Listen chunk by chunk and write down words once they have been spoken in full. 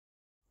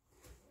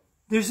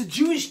There's a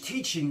Jewish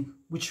teaching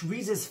which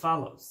reads as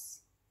follows.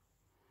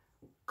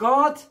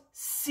 God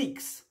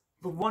seeks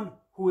the one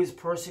who is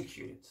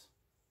persecuted.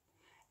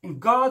 And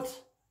God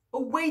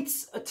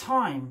awaits a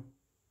time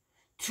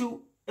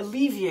to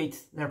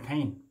alleviate their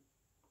pain.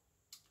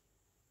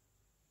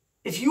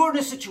 If you are in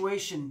a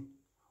situation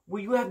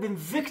where you have been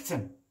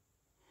victim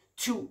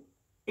to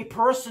a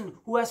person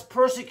who has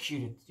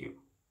persecuted you,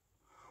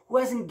 who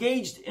has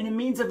engaged in a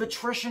means of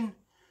attrition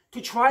to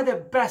try their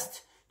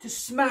best to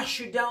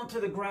smash you down to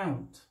the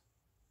ground,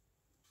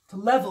 to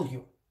level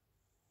you,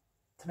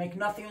 to make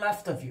nothing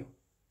left of you.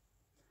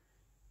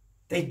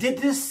 They did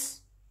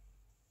this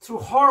through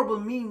horrible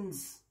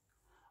means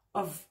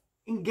of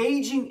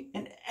engaging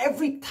in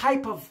every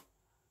type of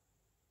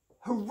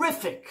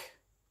horrific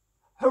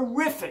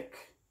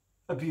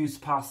abuse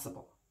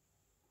possible.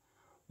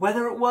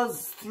 Whether it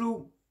was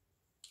through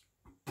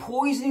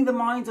poisoning the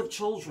minds of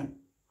children,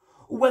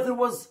 or whether it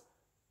was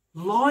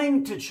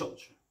lying to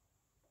children,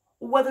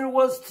 or whether it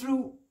was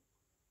through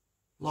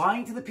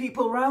lying to the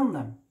people around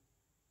them.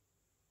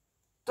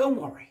 Don't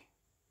worry.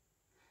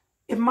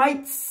 It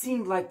might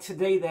seem like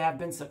today they have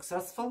been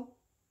successful.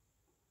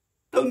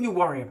 Don't you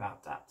worry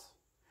about that.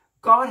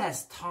 God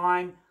has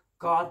time.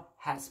 God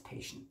has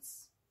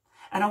patience.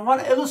 And I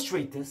want to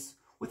illustrate this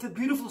with a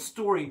beautiful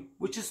story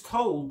which was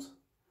told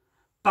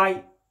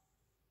by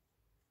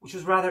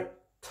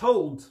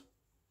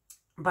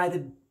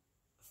the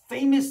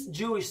famous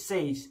Jewish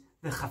sage,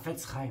 the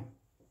Chafetz Chaim.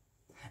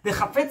 The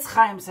Chafetz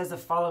Chaim says the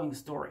following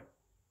story.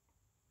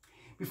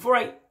 Before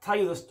I tell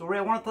you the story,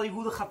 I want to tell you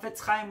who the Chafetz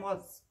Chaim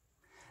was.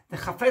 The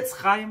Chafetz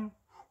Chaim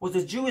was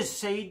a Jewish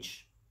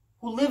sage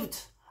who lived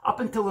up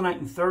until the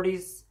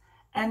 1930s,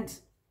 and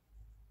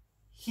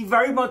he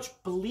very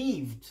much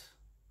believed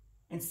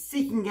in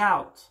seeking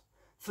out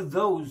for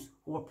those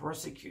who were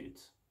persecuted.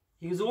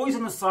 He was always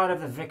on the side of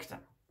the victim.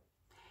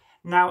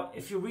 Now,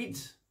 if you read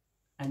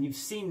and you've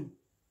seen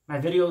my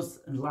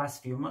videos in the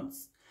last few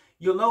months,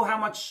 you'll know how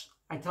much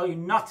I tell you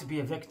not to be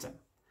a victim,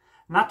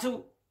 not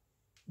to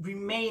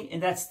remain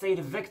in that state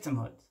of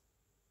victimhood.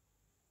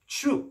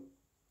 True.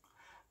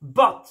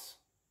 But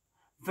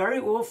very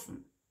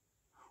often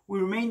we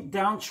remain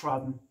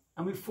downtrodden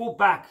and we fall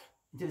back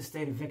into the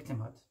state of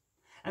victimhood.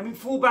 And we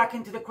fall back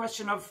into the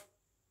question of,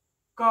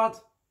 God,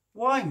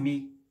 why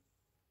me?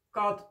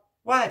 God,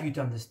 why have you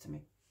done this to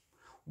me?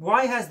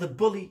 Why has the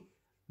bully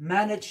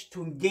managed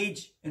to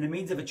engage in a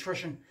means of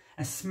attrition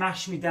and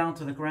smash me down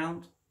to the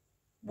ground?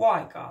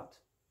 Why, God?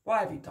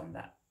 Why have you done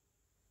that?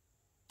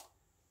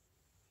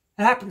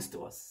 It happens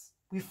to us.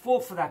 We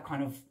fall for that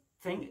kind of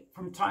thing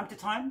from time to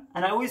time.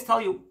 And I always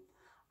tell you,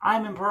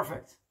 I'm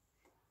imperfect.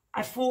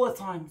 I fall at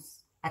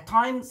times. At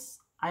times,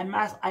 I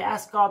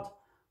ask God,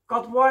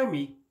 God, why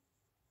me?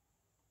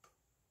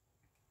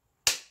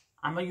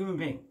 I'm a human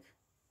being.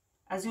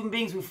 As human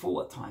beings, we fall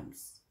at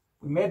times.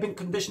 We may have been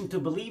conditioned to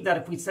believe that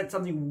if we said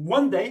something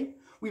one day,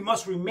 we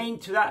must remain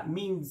to that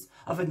means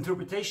of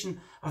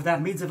interpretation, of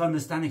that means of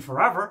understanding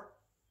forever.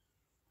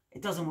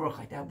 It doesn't work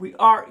like that. We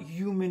are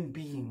human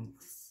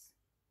beings.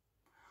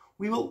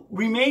 We will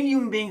remain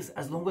human beings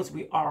as long as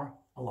we are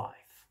alive.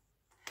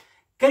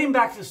 Getting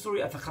back to the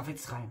story of the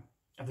Chafetz Chaim,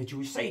 of the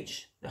Jewish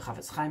sage, the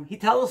Chafetz Chaim, he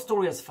tells the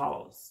story as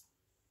follows.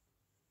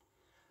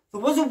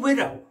 There was a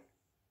widow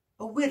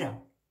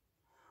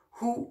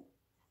who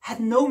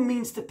had no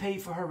means to pay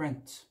for her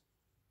rent.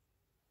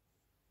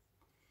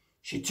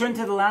 She turned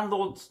to the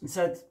landlord and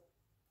said,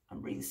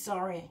 I'm really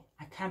sorry,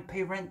 I can't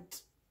pay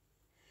rent.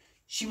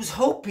 She was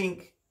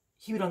hoping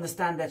he would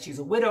understand that she's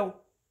a widow.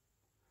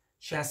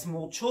 She has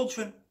small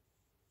children.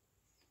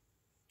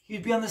 He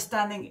would be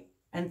understanding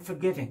and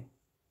forgiving.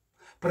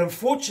 But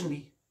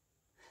unfortunately,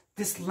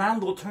 this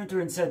landlord turned to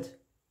her and said,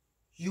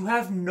 you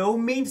have no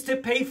means to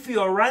pay for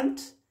your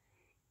rent?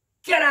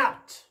 Get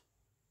out!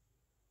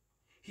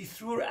 He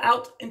threw her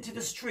out into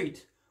the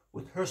street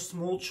with her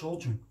small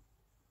children.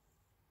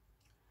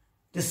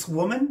 This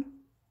woman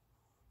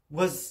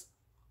was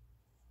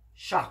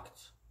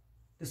shocked.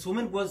 This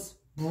woman was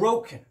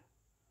broken.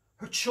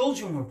 Her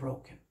children were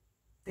broken.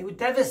 They were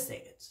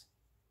devastated.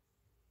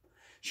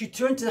 She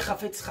turned to the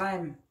Chafetz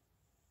Chaim,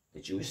 the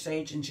Jewish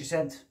sage, and she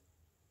said,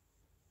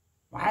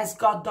 why has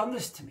God done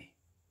this to me?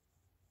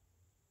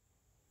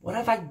 What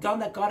have I done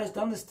that God has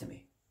done this to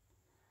me?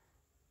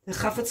 The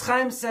Chafetz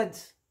Chaim said,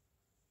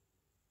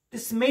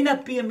 this may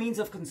not be a means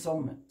of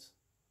consolement,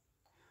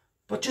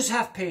 but just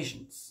have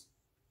patience.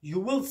 You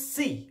will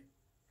see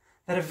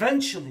that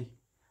eventually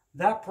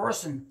that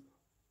person,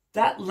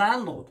 that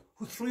landlord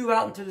who threw you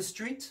out into the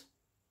street,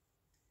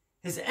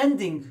 his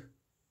ending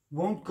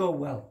won't go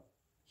well.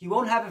 He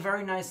won't have a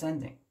very nice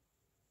ending.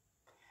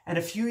 And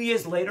a few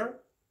years later,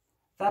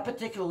 that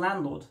particular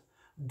landlord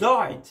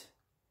died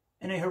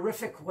in a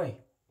horrific way.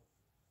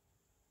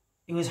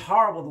 It was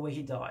horrible the way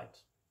he died.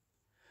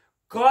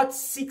 God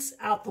seeks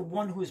out the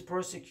one who is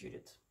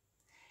persecuted.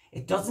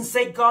 It doesn't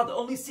say God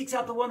only seeks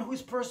out the one who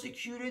is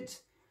persecuted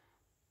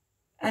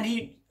and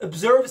he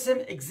observes him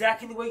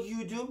exactly the way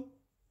you do.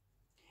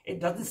 It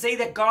doesn't say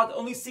that God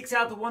only seeks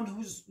out the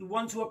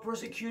ones who are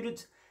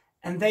persecuted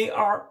and they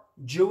are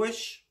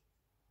Jewish.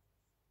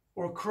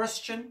 or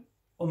Christian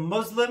or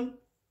Muslim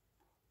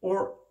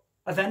or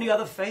of any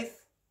other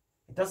faith.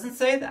 It doesn't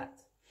say that.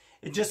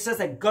 It just says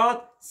that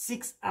God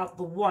seeks out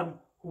the one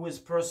who is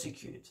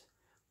persecuted.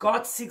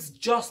 God seeks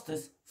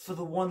justice for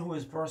the one who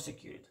is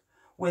persecuted.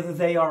 Whether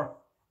they are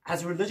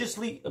as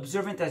religiously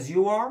observant as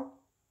you are,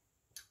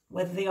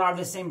 whether they are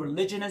the same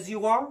religion as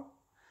you are,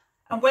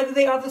 and whether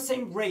they are the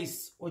same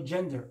race or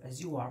gender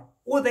as you are,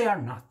 or they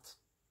are not.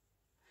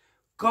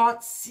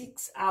 God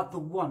seeks out the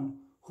one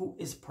who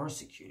is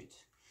persecuted.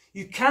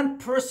 You can't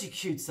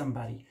persecute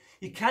somebody.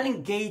 You can't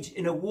engage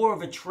in a war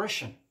of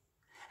attrition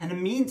and a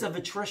means of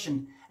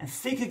attrition and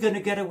think you're going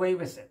to get away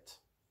with it.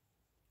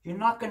 You're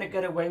not going to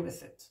get away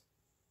with it.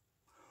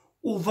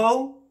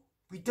 Although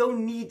we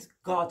don't need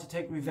God to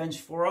take revenge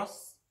for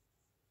us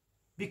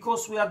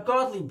because we are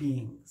godly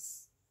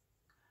beings.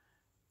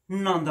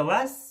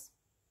 Nonetheless,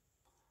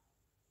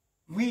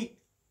 we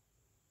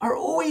are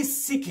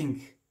always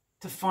seeking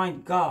to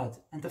find God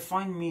and to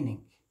find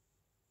meaning.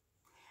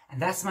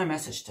 And that's my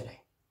message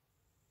today.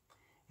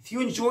 If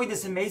you enjoyed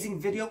this amazing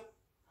video,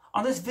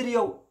 on this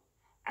video,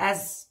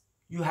 as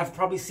you have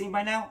probably seen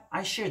by now,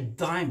 I share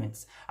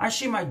diamonds. I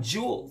share my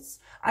jewels.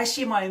 I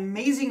share my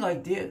amazing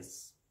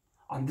ideas.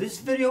 On this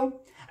video,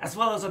 as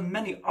well as on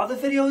many other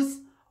videos,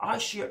 I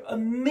share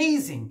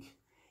amazing,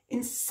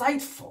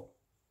 insightful,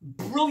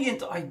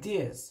 brilliant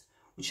ideas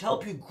which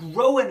help you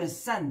grow and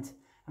ascend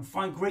and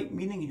find great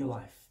meaning in your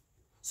life.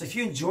 So if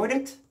you enjoyed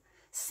it,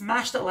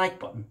 smash that like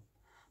button.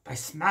 By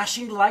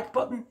smashing the like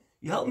button,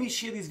 you help me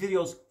share these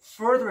videos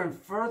further and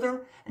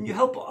further, and you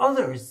help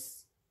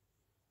others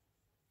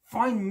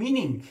find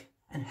meaning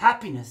and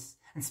happiness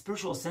and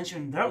spiritual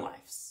ascension in their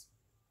lives.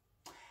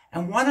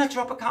 And why not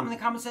drop a comment in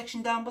the comment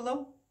section down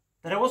below?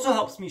 That also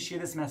helps me share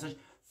this message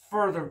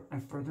further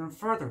and further and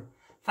further.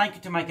 Thank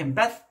you to Mike and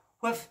Beth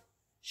who have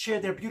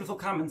shared their beautiful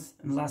comments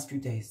in the last few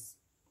days.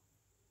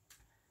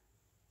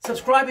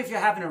 Subscribe if you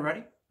haven't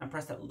already, and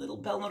press that little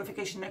bell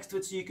notification next to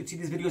it so you can see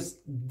these videos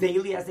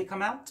daily as they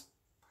come out.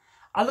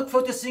 I look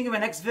forward to seeing you in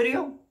my next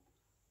video.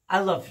 I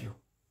love you.